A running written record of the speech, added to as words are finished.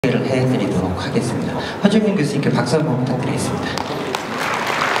를 해드리도록 하겠습니다. 허준민 교수님께 박수 한번 부탁드리겠습니다.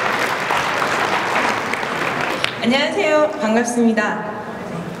 안녕하세요. 반갑습니다.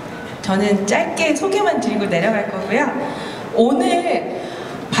 저는 짧게 소개만 드리고 내려갈 거고요. 오늘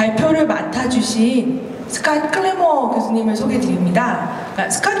발표를 맡아주신 스캇 클레머 교수님을 소개드립니다. 그러니까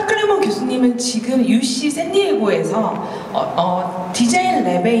스캇 클레머 교수님은 지금 UC 샌디에고에서 디자인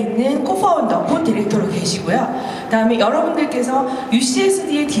랩에 있는 코파운더, 코-디렉터로 계시고요. 그 다음에 여러분들께서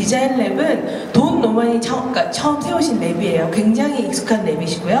UCSD의 디자인 랩은 돈 노만이 처음 세우신 랩이에요. 굉장히 익숙한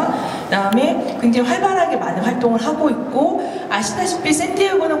랩이시고요. 그 다음에 굉장히 활발하게 많은 활동을 하고 있고, 아시다시피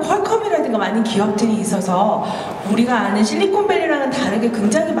샌디에고는 퀄컴이라든가 많은 기업들이 있어서 우리가 아는 실리콘밸리랑은 다르게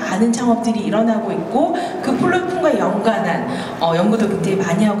굉장히 많은 창업들이 일어나고 있고, 그 플랫폼과 연관한 연구도 굉장히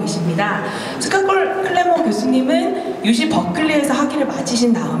많이 하고 계십니다. 스캇 클레머 교수님은 UC 버클리에서 학위를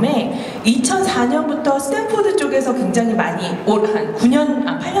마치신 다음에 2004년부터 스탠포드 쪽에서 굉장히 많이 한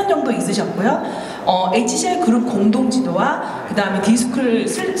 8년 정도 있으셨고요. HCI 그룹 공동지도와 그 다음에 디스쿨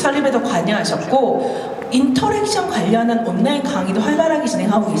설립에도 관여하셨고, 인터랙션 관련한 온라인 강의도 활발하게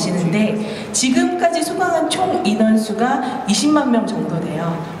진행하고 계시는데, 지금까지 수강한 총 인원수가 20만 명 정도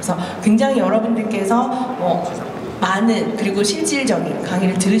돼요. 그래서 굉장히 여러분들께서 많은 그리고 실질적인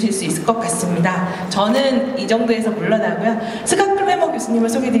강의를 들으실 수 있을 것 같습니다. 저는 이 정도에서 물러나고요. 스캇 클레머 교수님을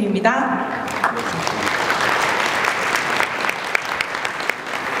소개드립니다.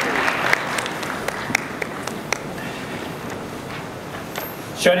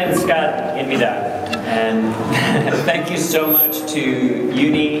 저는 스캇입니다. And thank you so much to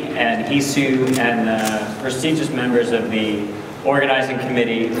Uni and Hisu and the prestigious members of the organizing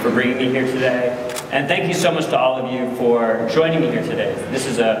committee for bringing me here today. And thank you so much to all of you for joining me here today. This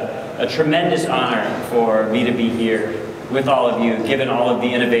is a tremendous honor for me to be here with all of you, given all of the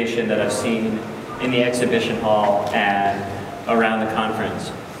innovation that I've seen in the exhibition hall and around the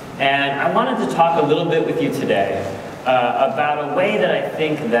conference. And I wanted to talk a little bit with you today about a way that I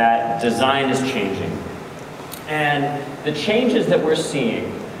think that design is changing. And the changes that we're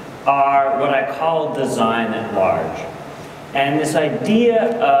seeing are what I call design at large. And this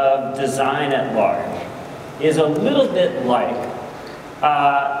idea of design at large is a little bit like,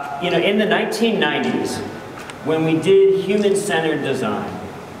 in the 1990s, when we did human-centered design,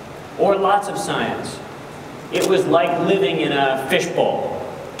 or lots of science, it was like living in a fishbowl,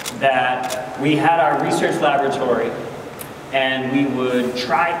 that we had our research laboratory, and we would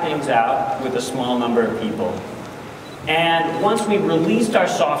try things out with a small number of people. And once we released our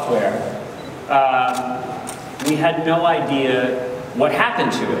software, we had no idea what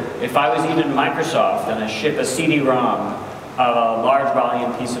happened to it. If I was even Microsoft and I ship a CD-ROM of a large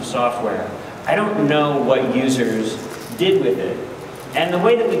volume piece of software, I don't know what users did with it. And the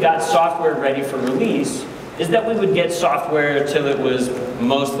way that we got software ready for release is that we would get software till it was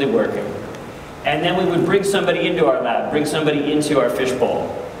mostly working. And then we would bring somebody into our lab, bring somebody into our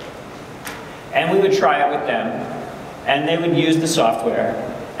fishbowl. And we would try it with them, and they would use the software.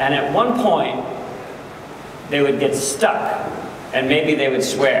 And at one point, they would get stuck, and maybe they would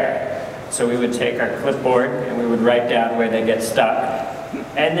swear. So we would take our clipboard, and we would write down where they get stuck.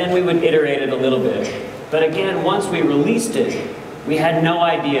 And then we would iterate it a little bit. But again, once we released it, we had no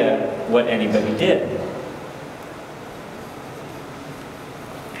idea what anybody did.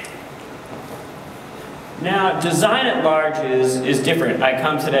 Now, design at large is different. I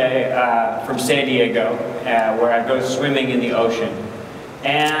come today from San Diego, where I go swimming in the ocean.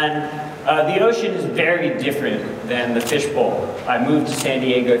 And the ocean is very different than the fishbowl. I moved to San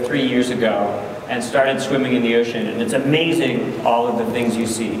Diego 3 years ago and started swimming in the ocean, and it's amazing all of the things you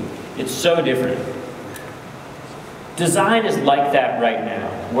see. It's so different. Design is like that right now,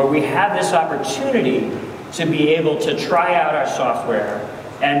 where we have this opportunity to be able to try out our software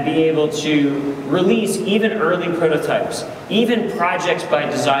and be able to release even early prototypes, even projects by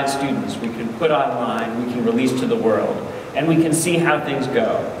design students we can put online, we can release to the world, and we can see how things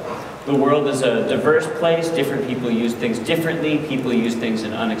go. The world is a diverse place, different people use things differently, people use things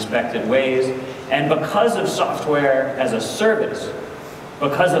in unexpected ways, and because of software as a service,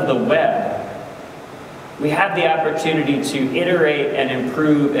 because of the web, we have the opportunity to iterate and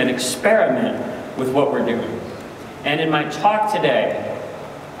improve and experiment with what we're doing. And in my talk today,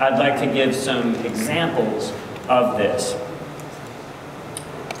 I'd like to give some examples of this.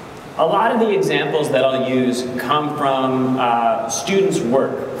 A lot of the examples that I'll use come from students'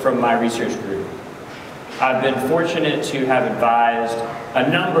 work from my research group. I've been fortunate to have advised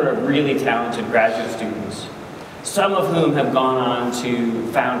a number of really talented graduate students, some of whom have gone on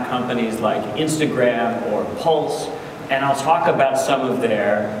to found companies like Instagram or Pulse, and I'll talk about some of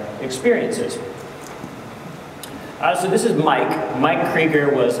their experiences. So this is Mike. Mike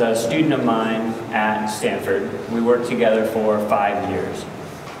Krieger was a student of mine at Stanford. We worked together for 5 years.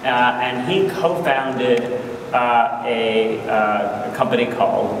 And he co-founded a company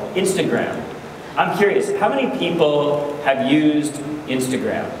called Instagram. I'm curious, how many people have used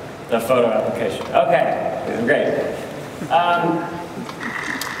Instagram, the photo application? Okay, great.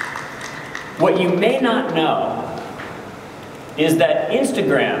 What you may not know is that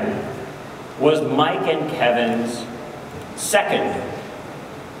Instagram was Mike and Kevin's second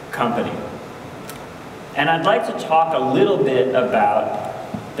company. And I'd like to talk a little bit about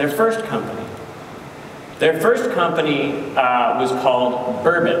their first company. Their first company was called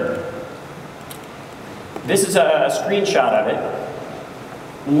Bourbon. This is a screenshot of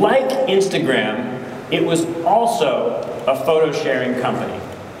it. Like Instagram, it was also a photo sharing company.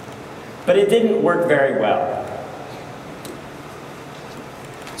 But it didn't work very well.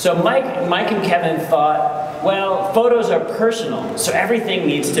 So Mike and Kevin thought, well, photos are personal, so everything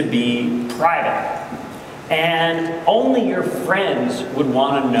needs to be private. And only your friends would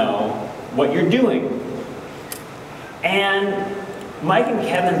want to know what you're doing. And Mike and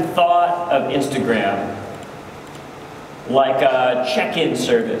Kevin thought of Instagram like a check-in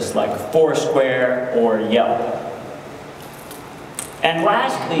service, like Foursquare or Yelp. And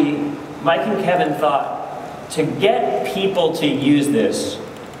lastly, Mike and Kevin thought, to get people to use this,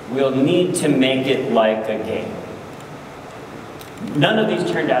 we'll need to make it like a game. None of these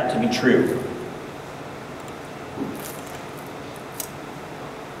turned out to be true.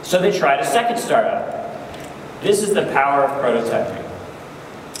 So they tried a second startup. This is the power of prototyping.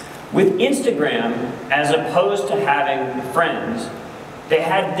 With Instagram, as opposed to having friends, they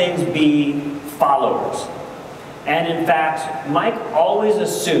had things be followers. And in fact, Mike always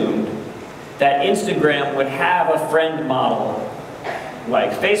assumed that Instagram would have a friend model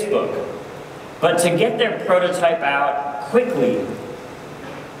like Facebook. But to get their prototype out quickly,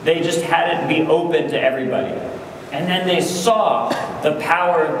 they just had it be open to everybody. And then they saw the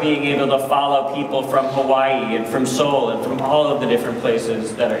power of being able to follow people from Hawaii and from Seoul and from all of the different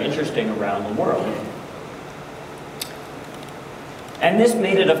places that are interesting around the world. And this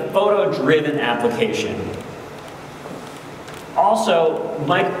made it a photo-driven application. Also,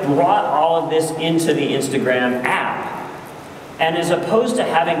 Mike brought all of this into the Instagram app. And as opposed to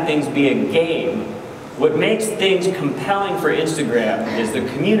having things be a game, what makes things compelling for Instagram is the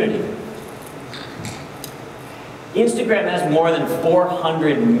community. Instagram has more than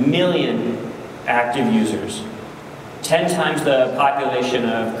 400 million active users, 10 times the population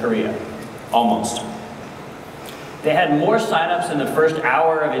of Korea, almost. They had more signups in the first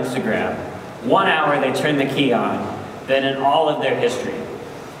hour of Instagram, 1 hour they turned the key on, than in all of their history.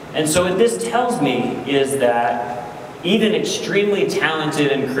 And so what this tells me is that even extremely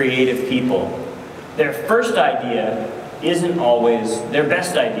talented and creative people, their first idea isn't always their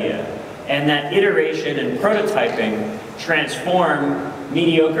best idea. And that iteration and prototyping transform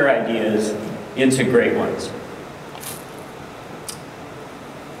mediocre ideas into great ones.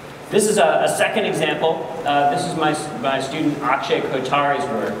 This is a second example. This is my student Akshay Kotari's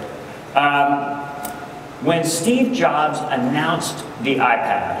work. When Steve Jobs announced the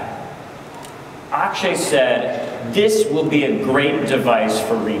iPad, Akshay said, "This will be a great device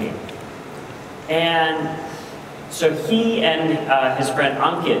for reading." And so he and his friend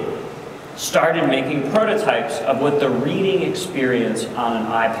Ankit started making prototypes of what the reading experience on an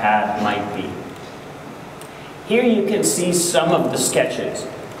iPad might be. Here you can see some of the sketches.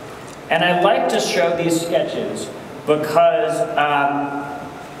 And I like to show these sketches because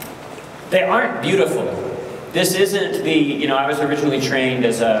they aren't beautiful. This isn't the, I was originally trained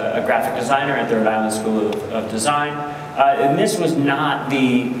as a graphic designer at the Rhode Island School of Design. And this was not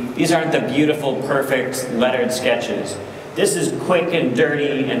these aren't the beautiful, perfect lettered sketches. This is quick and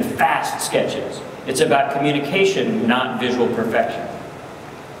dirty and fast sketches. It's about communication, not visual perfection.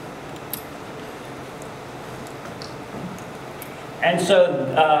 And so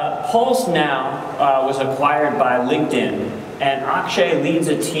Pulse now was acquired by LinkedIn, and Akshay leads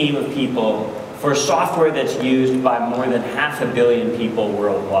a team of people for software that's used by more than 500 million people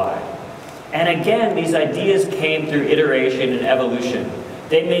worldwide. And again, these ideas came through iteration and evolution.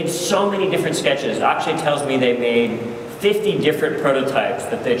 They made so many different sketches. Akshay tells me they made 50 different prototypes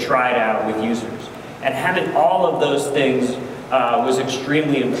that they tried out with users. And having all of those things was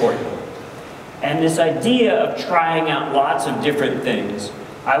extremely important. And this idea of trying out lots of different things,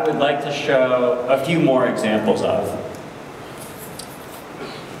 I would like to show a few more examples of.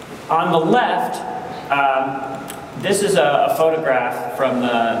 On the left, this is a photograph from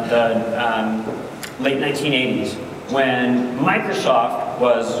the late 1980s when Microsoft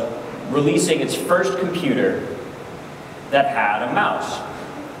was releasing its first computer that had a mouse.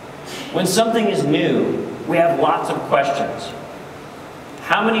 When something is new, we have lots of questions.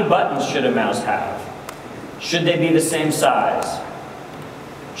 How many buttons should a mouse have? Should they be the same size?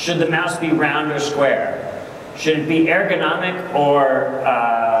 Should the mouse be round or square? Should it be ergonomic or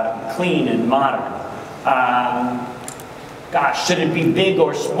clean and modern? Gosh, should it be big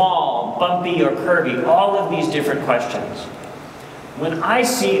or small, bumpy or curvy? All of these different questions. When I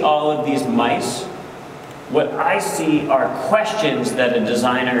see all of these mice, what I see are questions that a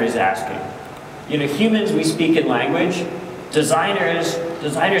designer is asking. You know, humans, we speak in language. Designers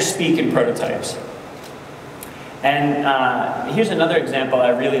speak in prototypes. And here's another example I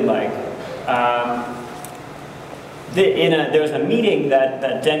really like. There was a meeting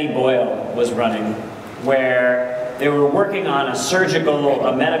that Denny Boyle was running where they were working on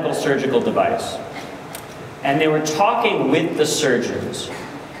a medical surgical device. And they were talking with the surgeons.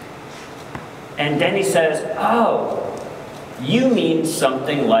 And Denny says, "Oh, you mean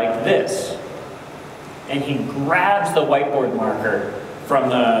something like this." And he grabs the whiteboard marker from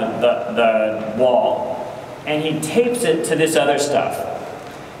the wall and he tapes it to this other stuff.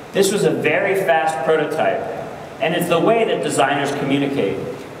 This was a very fast prototype, and it's the way that designers communicate.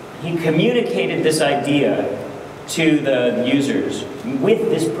 He communicated this idea to the users with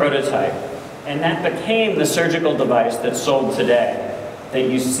this prototype, and that became the surgical device that's sold today that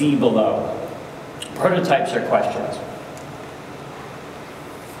you see below. Prototypes are questions.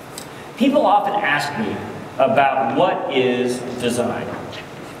 People often ask me about what is design.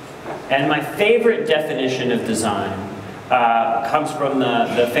 And my favorite definition of design comes from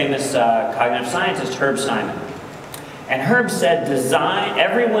the famous cognitive scientist Herb Simon. And Herb said,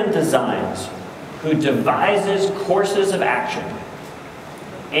 everyone designs who devises courses of action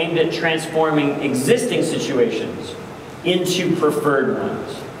aimed at transforming existing situations into preferred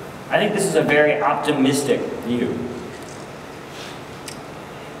ones. I think this is a very optimistic view.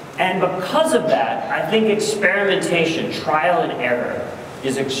 And because of that, I think experimentation, trial and error,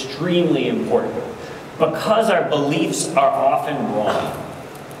 is extremely important, because our beliefs are often wrong.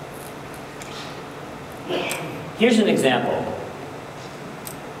 Here's an example.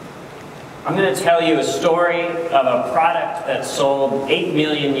 I'm going to tell you a story of a product that sold 8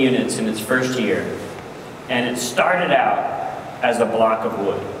 million units in its first year, and it started out as a block of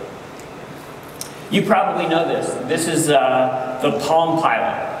wood. You probably know this. This is the Palm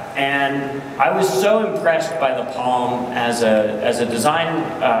Pilot. And I was so impressed by the Palm as a design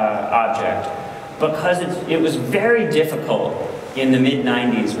object because it was very difficult in the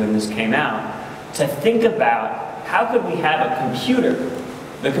mid-90s when this came out to think about how could we have a computer.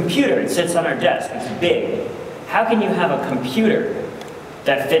 The computer, it sits on our desk, it's big. How can you have a computer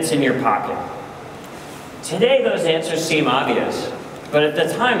that fits in your pocket? Today those answers seem obvious, but at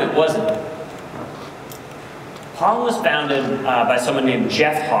the time it wasn't. Palm was founded by someone named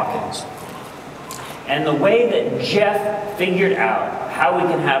Jeff Hawkins. And the way that Jeff figured out how we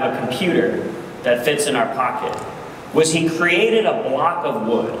can have a computer that fits in our pocket was he created a block of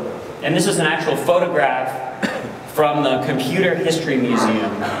wood. And this is an actual photograph from the Computer History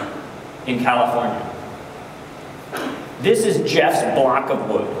Museum in California. This is Jeff's block of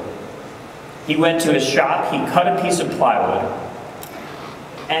wood. He went to his shop, he cut a piece of plywood,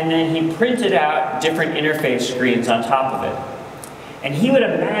 and then he printed out different interface screens on top of it. And he would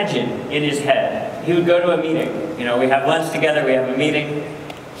imagine in his head, he would go to a meeting, you know, we have lunch together, we have a meeting.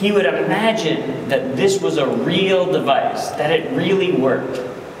 He would imagine that this was a real device, that it really worked.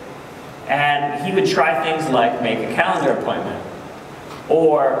 And he would try things like make a calendar appointment,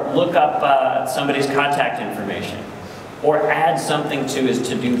 or look up somebody's contact information, or add something to his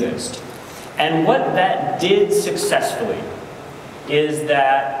to-do list. And what that did successfully is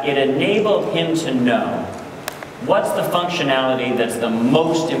that it enabled him to know what's the functionality that's the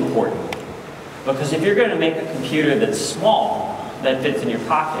most important. Because if you're going to make a computer that's small, that fits in your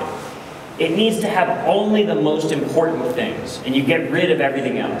pocket, it needs to have only the most important things, and you get rid of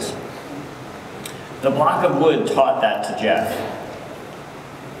everything else. The block of wood taught that to Jeff.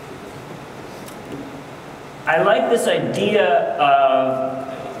 I like this idea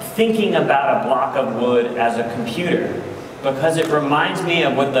of thinking about a block of wood as a computer, because it reminds me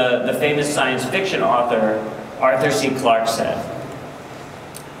of what the famous science fiction author Arthur C. Clarke said.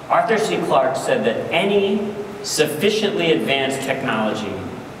 Arthur C. Clarke said that any sufficiently advanced technology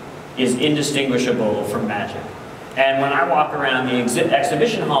is indistinguishable from magic. And when I walk around the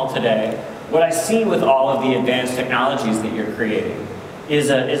exhibition hall today, what I see with all of the advanced technologies that you're creating is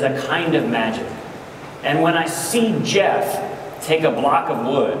a kind of magic. And when I see Jeff take a block of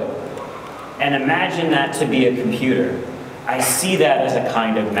wood and imagine that to be a computer, I see that as a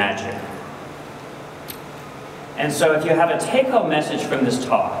kind of magic. And so if you have a take-home message from this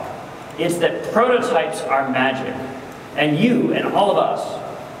talk, it's that prototypes are magic. And you and all of us,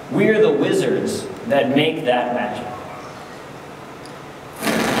 we're the wizards that make that magic.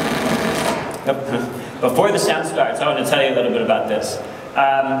 Before the sound starts, I want to tell you a little bit about this.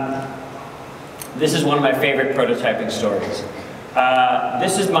 This is one of my favorite prototyping stories.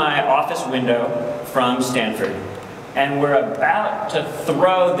 This is my office window from Stanford, and we're about to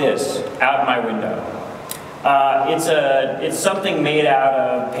throw this out my window. It's something made out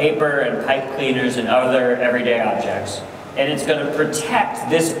of paper and pipe cleaners and other everyday objects, and it's going to protect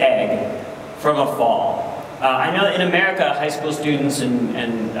this egg from a fall. I know that in America, high school students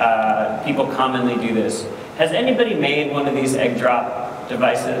and people commonly do this. Has anybody made one of these egg drop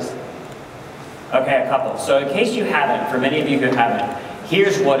devices? Okay, a couple. So in case you haven't, for many of you who haven't,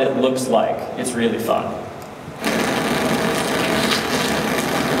 here's what it looks like. It's really fun.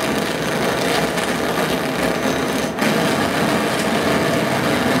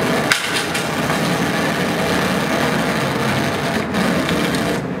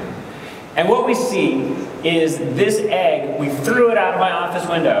 And what we see is this egg, we threw it out of my office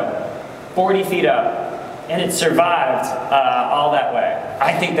window, 40 feet up, and it survived all that way.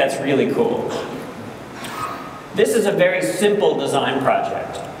 I think that's really cool. This is a very simple design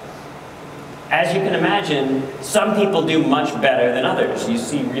project. As you can imagine, some people do much better than others. You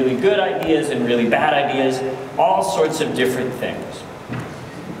see really good ideas and really bad ideas, all sorts of different things.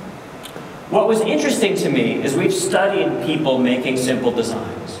 What was interesting to me is we've studied people making simple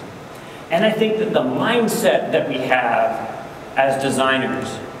designs. And I think that the mindset that we have as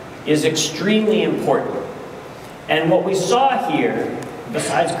designers is extremely important. And what we saw here,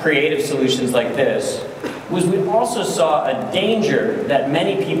 besides creative solutions like this, was we also saw a danger that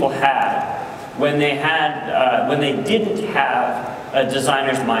many people had when they didn't have a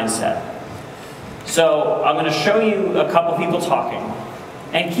designer's mindset. So I'm going to show you a couple people talking,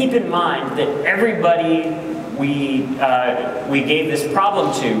 and keep in mind that everybody we gave this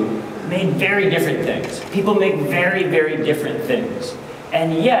problem to made very different things. People make very, very different things.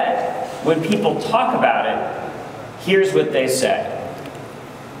 And yet, when people talk about it, here's what they say.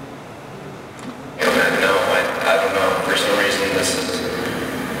 No, I don't know. For some reason,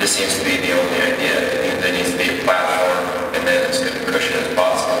 this seems to be the only idea. I think there needs to be a platform, and then as good a cushion as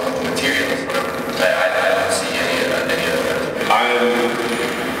possible with the materials. I don't see any of that. I'm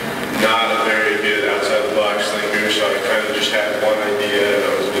not a very good outside the box thinker, so I kind of just had one idea, and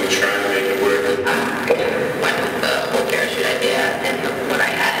I was going to try and make it work. I went with the whole parachute idea and what I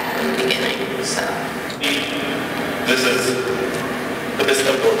had in the beginning. So This is the best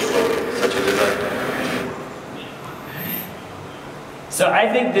approach for such a design. So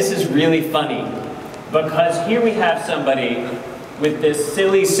I think this is really funny, because here we have somebody with this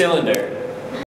silly cylinder